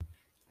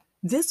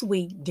This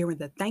week, during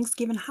the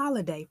Thanksgiving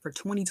holiday for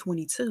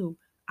 2022,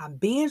 I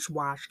binge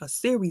watched a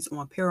series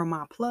on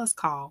Paramount Plus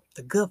called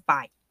The Good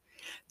Fight.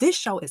 This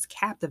show is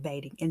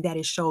captivating in that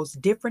it shows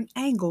different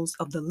angles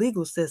of the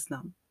legal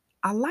system.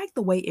 I like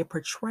the way it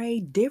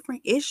portrayed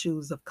different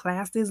issues of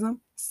classism,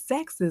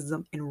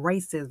 sexism, and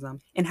racism,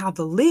 and how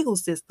the legal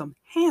system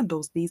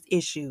handles these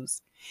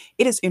issues.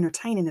 It is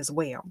entertaining as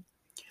well.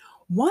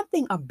 One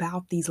thing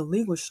about these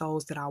legal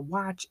shows that I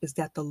watch is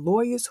that the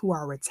lawyers who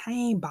are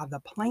retained by the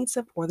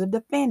plaintiff or the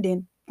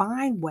defendant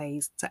find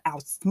ways to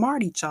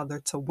outsmart each other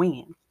to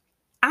win.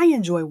 I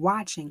enjoy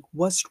watching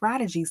what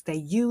strategies they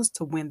use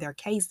to win their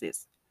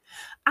cases.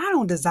 I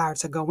don't desire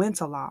to go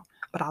into law,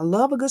 but I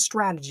love a good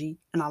strategy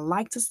and I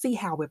like to see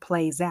how it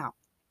plays out.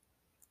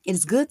 It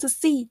is good to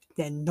see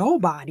that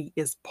nobody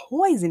is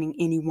poisoning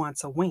anyone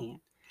to win.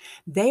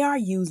 They are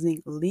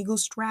using legal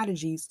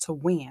strategies to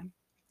win.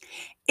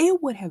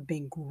 It would have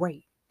been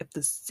great if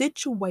the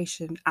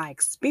situation I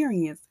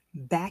experienced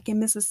back in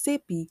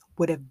Mississippi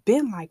would have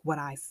been like what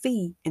I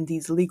see in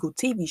these legal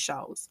TV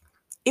shows.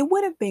 It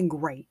would have been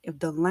great if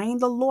Delane,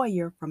 the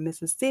lawyer from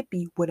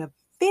Mississippi, would have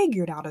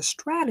figured out a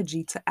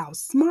strategy to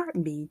outsmart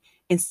me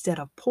instead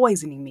of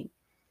poisoning me.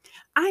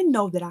 I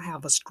know that I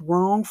have a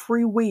strong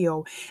free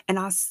will, and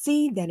I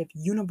see that if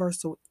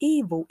universal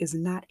evil is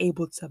not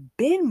able to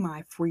bend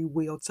my free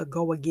will to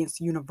go against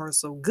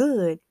universal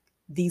good,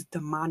 these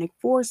demonic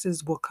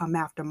forces will come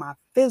after my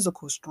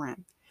physical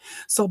strength.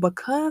 So,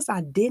 because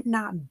I did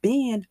not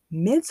bend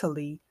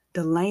mentally,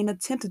 Delane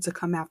attempted to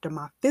come after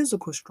my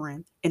physical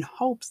strength in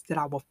hopes that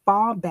I will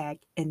fall back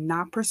and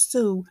not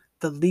pursue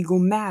the legal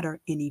matter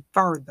any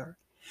further.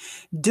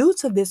 Due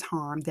to this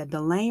harm that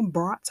Delane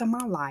brought to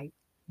my life,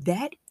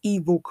 that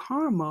evil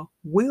karma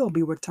will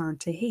be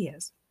returned to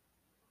his.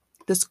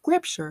 The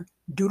scripture,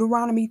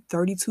 Deuteronomy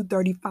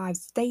 32:35,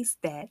 states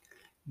that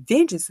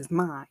vengeance is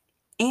mine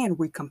and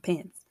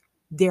recompense.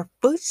 Their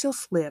foot shall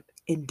slip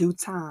in due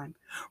time,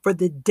 for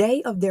the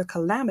day of their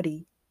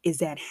calamity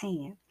is at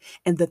hand,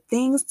 and the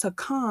things to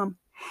come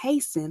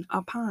hasten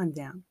upon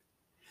them.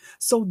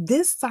 So,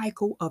 this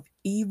cycle of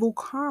evil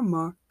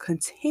karma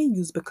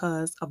continues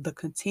because of the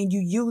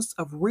continued use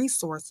of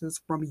resources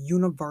from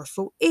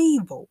universal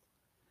evil.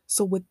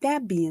 So, with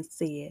that being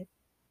said,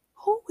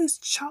 who is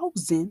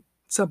chosen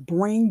to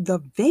bring the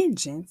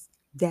vengeance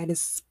that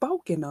is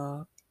spoken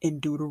of in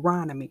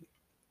Deuteronomy?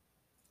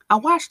 I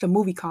watched a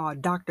movie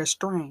called Doctor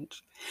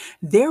Strange.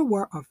 There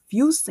were a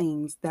few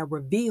scenes that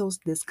reveals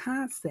this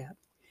concept.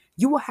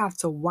 You will have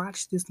to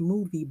watch this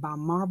movie by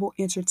Marvel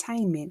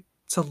Entertainment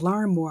to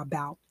learn more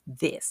about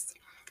this.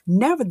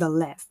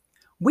 Nevertheless,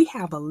 we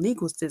have a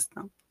legal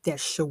system that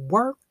should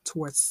work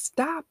towards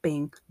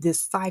stopping this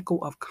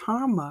cycle of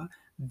karma,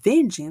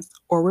 vengeance,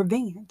 or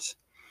revenge.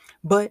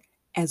 But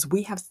as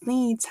we have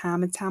seen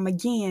time and time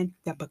again,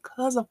 that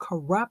because of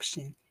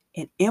corruption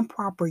and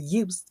improper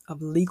use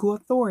of legal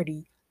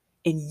authority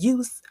and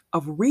use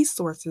of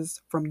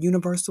resources from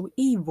universal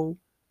evil,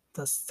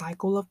 the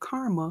cycle of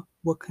karma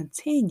will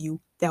continue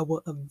that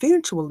will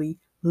eventually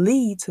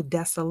lead to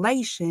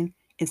desolation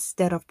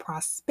instead of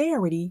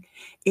prosperity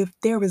if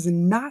there is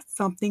not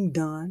something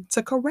done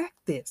to correct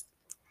this.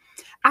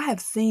 I have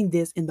seen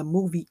this in the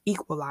movie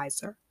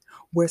Equalizer,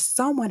 where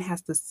someone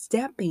has to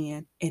step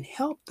in and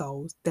help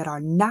those that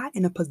are not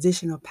in a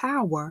position of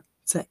power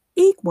to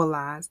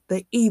equalize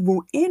the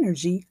evil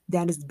energy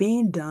that is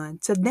being done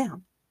to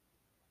them.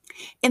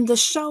 In the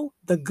show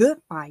The Good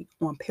Fight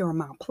on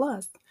Paramount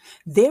Plus,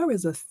 there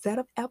is a set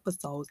of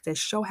episodes that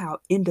show how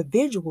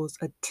individuals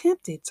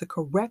attempted to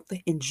correct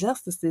the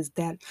injustices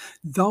that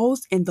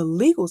those in the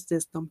legal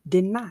system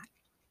did not.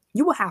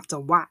 You will have to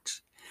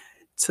watch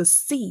to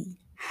see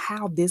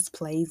how this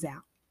plays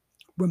out.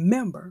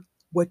 Remember,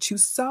 what you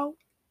sow,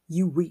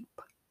 you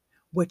reap.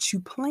 What you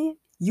plant,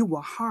 you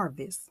will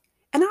harvest.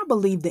 And I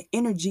believe the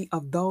energy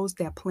of those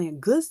that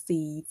plant good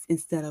seeds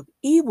instead of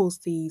evil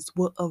seeds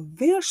will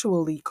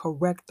eventually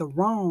correct the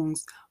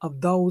wrongs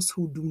of those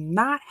who do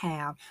not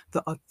have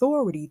the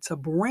authority to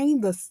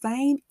bring the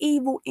same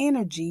evil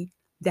energy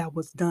that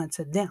was done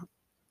to them.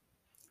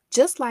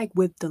 Just like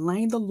with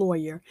Delane the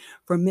lawyer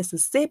from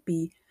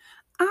Mississippi,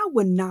 I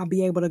would not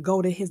be able to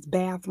go to his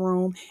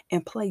bathroom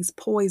and place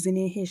poison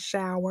in his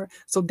shower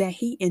so that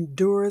he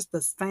endures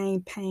the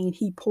same pain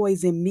he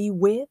poisoned me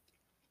with.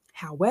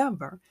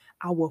 However,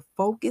 I will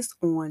focus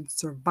on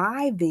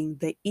surviving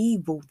the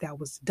evil that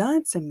was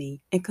done to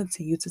me and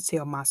continue to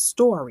tell my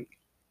story.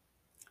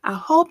 I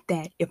hope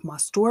that if my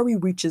story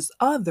reaches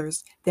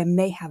others that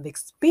may have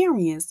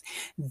experienced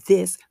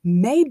this,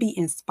 may be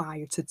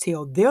inspired to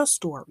tell their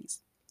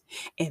stories.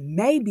 And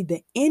maybe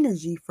the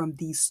energy from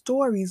these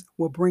stories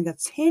will bring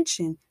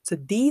attention to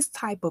these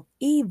type of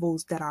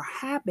evils that are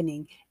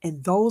happening,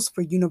 and those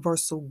for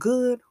universal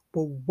good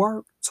will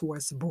work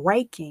towards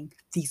breaking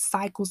these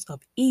cycles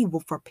of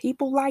evil for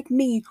people like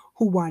me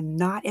who are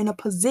not in a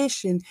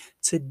position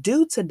to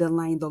do to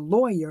Delane the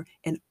lawyer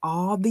and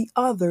all the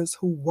others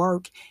who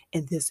work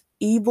in this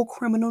evil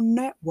criminal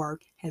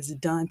network has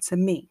done to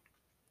me.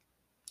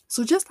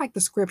 So just like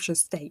the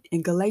scriptures state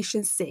in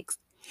Galatians 6,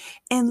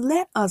 And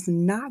let us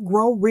not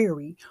grow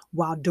weary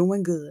while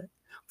doing good,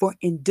 for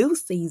in due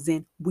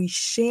season we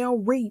shall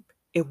reap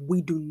if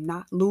we do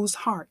not lose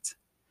heart.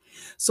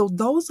 So,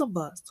 those of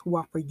us who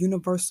are for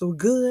universal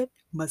good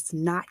must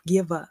not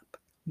give up.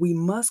 We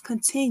must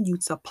continue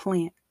to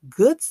plant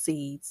good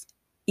seeds,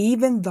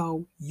 even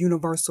though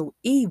universal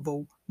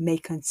evil may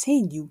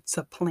continue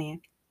to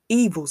plant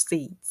evil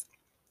seeds.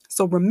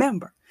 So,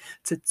 remember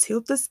to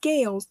tilt the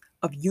scales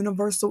of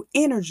universal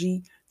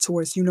energy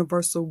towards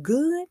universal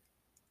good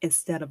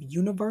instead of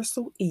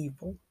universal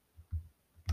evil.